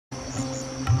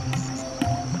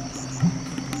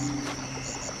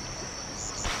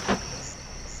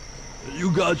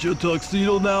You got your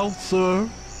tuxedo now, sir?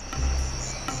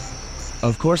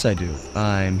 Of course I do.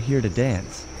 I'm here to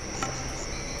dance.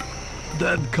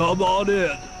 Then come on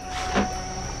in.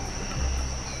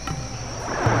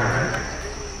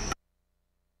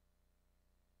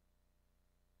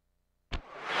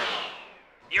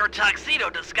 Your tuxedo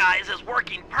disguise is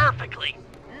working perfectly.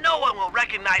 No one will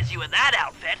recognize you in that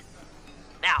outfit.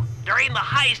 Now, during the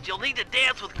heist, you'll need to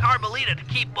dance with Carmelita to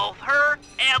keep both her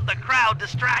and the crowd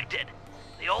distracted.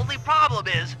 The only problem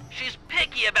is, she's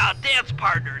picky about dance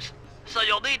partners, so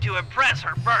you'll need to impress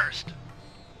her first.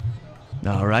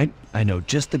 All right, I know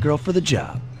just the girl for the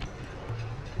job.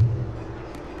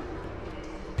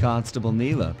 Constable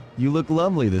Neela, you look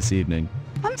lovely this evening.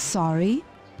 I'm sorry.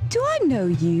 Do I know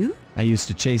you? I used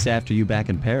to chase after you back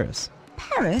in Paris.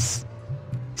 Paris?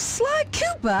 Sly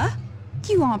Cooper?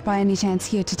 You aren't by any chance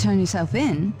here to turn yourself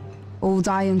in? Old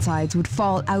Ironsides would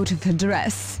fall out of her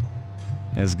dress.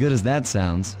 As good as that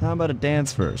sounds, how about a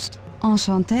dance first?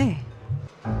 Enchanté.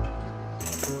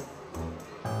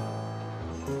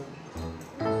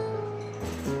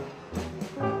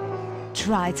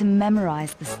 Try to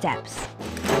memorize the steps.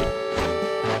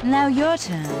 Now your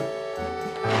turn.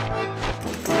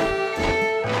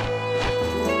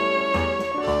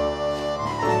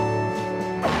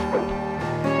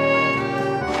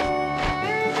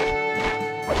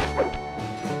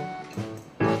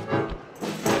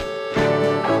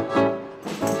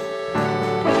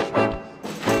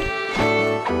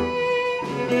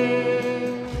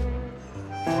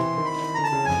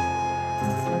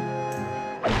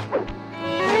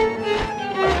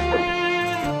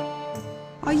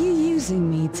 Are you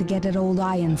using me to get at Old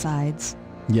Ironsides?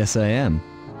 Yes, I am.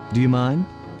 Do you mind?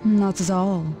 Not at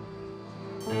all.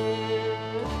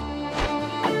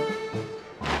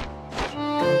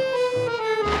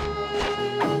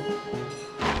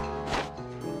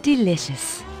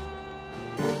 Delicious.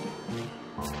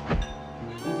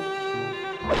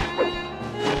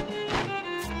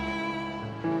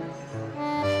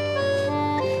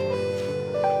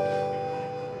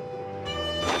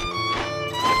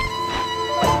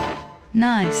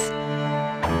 Nice.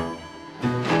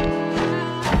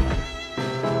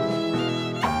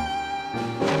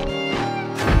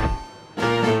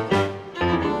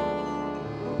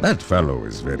 That fellow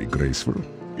is very graceful.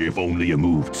 If only you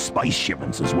moved spice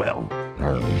shipments as well.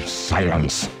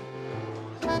 Silence.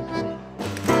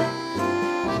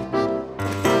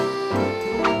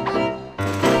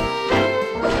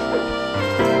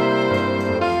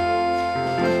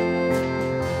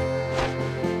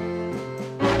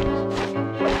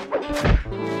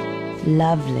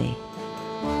 Lovely.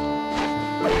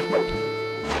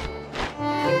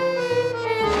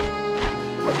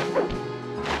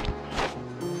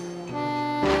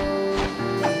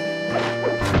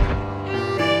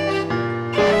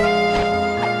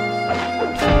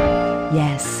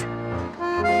 Yes.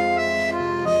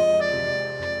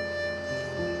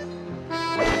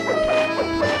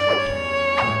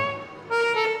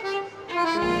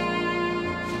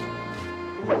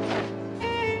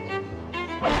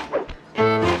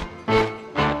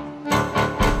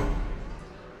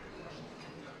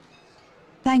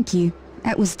 Thank you.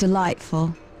 It was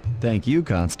delightful. Thank you,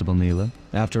 Constable Neela.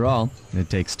 After all, it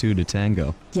takes two to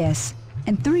tango. Yes,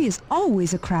 and three is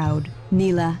always a crowd.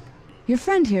 Neela, your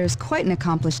friend here is quite an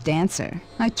accomplished dancer.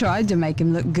 I tried to make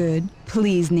him look good.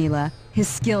 Please, Neela, his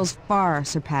skills far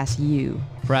surpass you.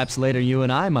 Perhaps later you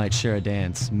and I might share a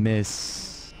dance,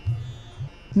 Miss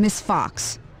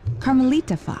Fox.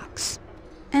 Carmelita Fox.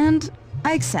 And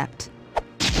I accept.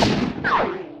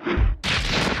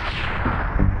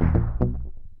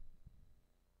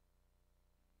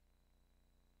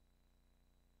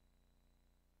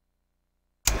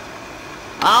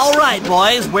 All right,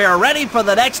 boys, we're ready for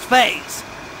the next phase.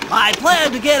 My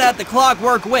plan to get at the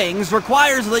Clockwork Wings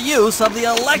requires the use of the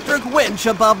electric winch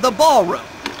above the ballroom.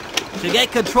 To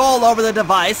get control over the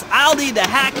device, I'll need to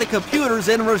hack the computers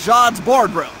in Rajad's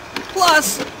boardroom.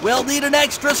 Plus, we'll need an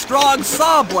extra strong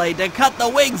saw blade to cut the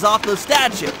wings off the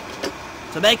statue.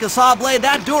 To make a saw blade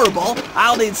that durable,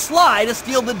 I'll need Sly to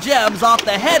steal the gems off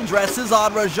the headdresses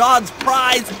on Rajad's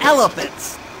prize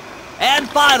elephants. And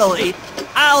finally,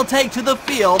 I'll take to the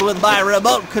field with my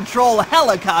remote control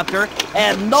helicopter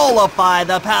and nullify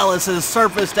the palace's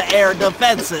surface-to-air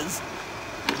defenses.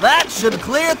 That should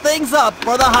clear things up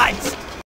for the heist.